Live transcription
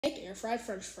Make air fried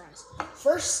French fries.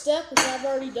 First step, which I've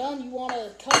already done, you want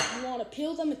to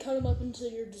peel them and cut them up into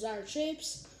your desired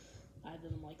shapes. I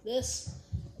did them like this.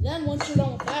 Then once you're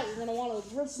done with that, you're going to want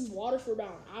to rinse in water for about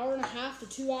an hour and a half to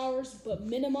 2 hours, but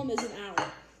minimum is an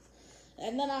hour.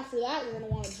 And then after that, you're going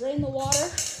to want to drain the water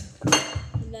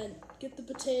and then get the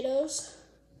potatoes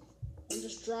and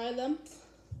just dry them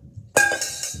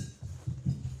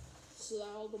so that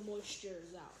all the moisture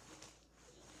is out.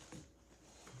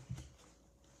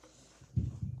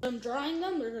 When I'm drying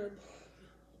them, they're going to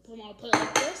put them on a plate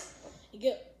like this. You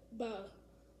get about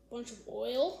a bunch of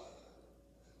oil,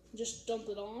 just dump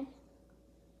it on,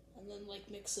 and then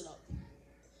mix it up.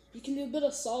 You can do a bit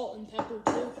of salt and pepper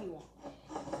too if you want.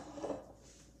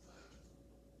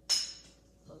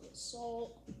 A little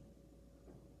salt,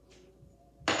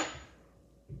 bit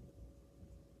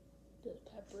of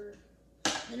pepper.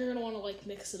 Then you're gonna want to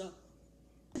mix it up.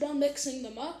 You're done mixing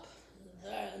them up,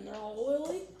 and they're all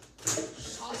oily.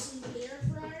 Toss them in the air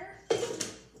fryer.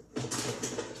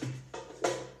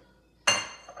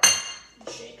 And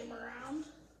shake them around.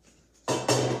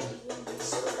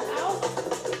 Spread out.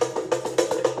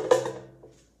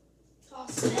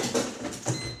 Toss it in.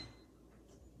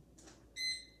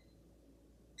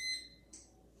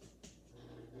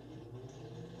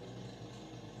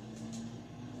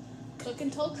 Cook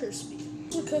until crispy.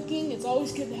 For cooking, it's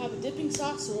always good to have a dipping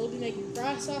sauce, so we'll be making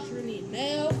fry sauce. We're gonna need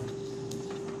mayo,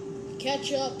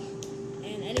 ketchup,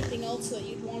 and anything else that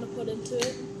you'd want to put into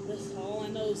it. All I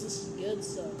know is this is good,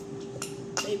 so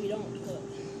maybe don't put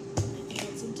anything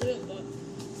else into it, but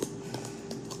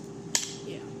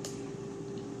yeah.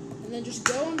 And then just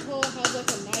go until it has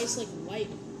a nice light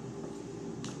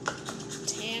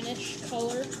tannish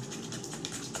color.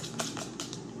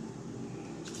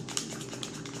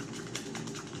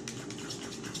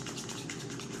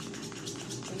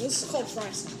 And this is called fry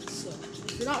sauce, so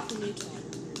if you're not from Utah,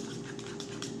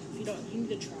 if you don't, you need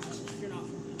to try it if you're not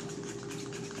from Utah.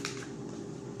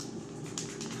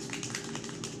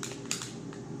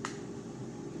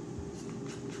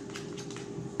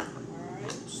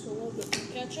 Alright, just a little bit of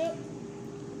ketchup.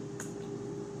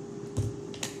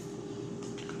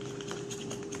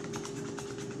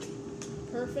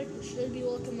 Perfect, it should be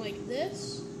looking like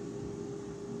this.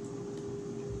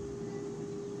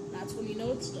 That's when you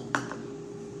know it's done.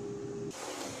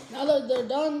 Now that they're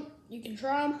done, you can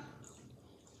try them.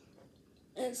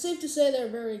 And it's safe to say they're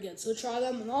very good, so try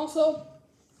them. And also,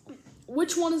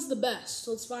 which one is the best?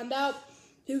 Let's find out.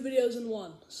 2 videos in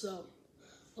 1. So,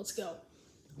 let's go.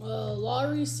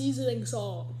 Lawry's seasoning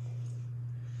salt.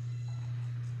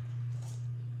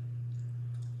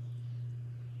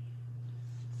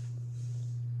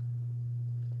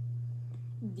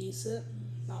 Decent.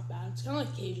 Not bad. It's kind of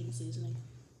like Cajun seasoning.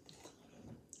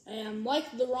 And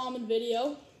like the ramen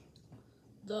video,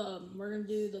 we're going to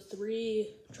do the 3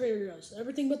 Trader Joe's.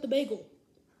 Everything but the bagel.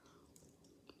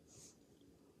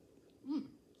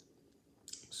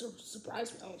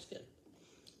 Surprised me, that was good.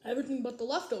 Everything but the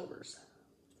leftovers.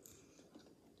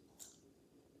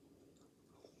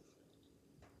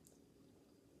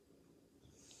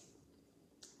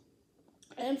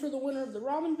 And for the winner of the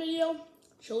ramen video,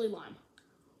 chili lime.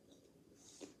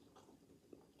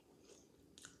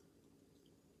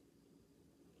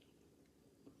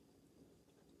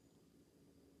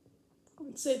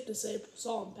 It's safe to say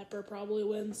salt and pepper probably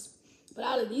wins. But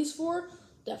out of these 4,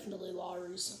 definitely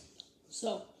Lawry's.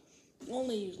 So,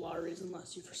 only use Lawry's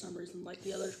unless you for some reason like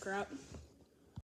the other crap.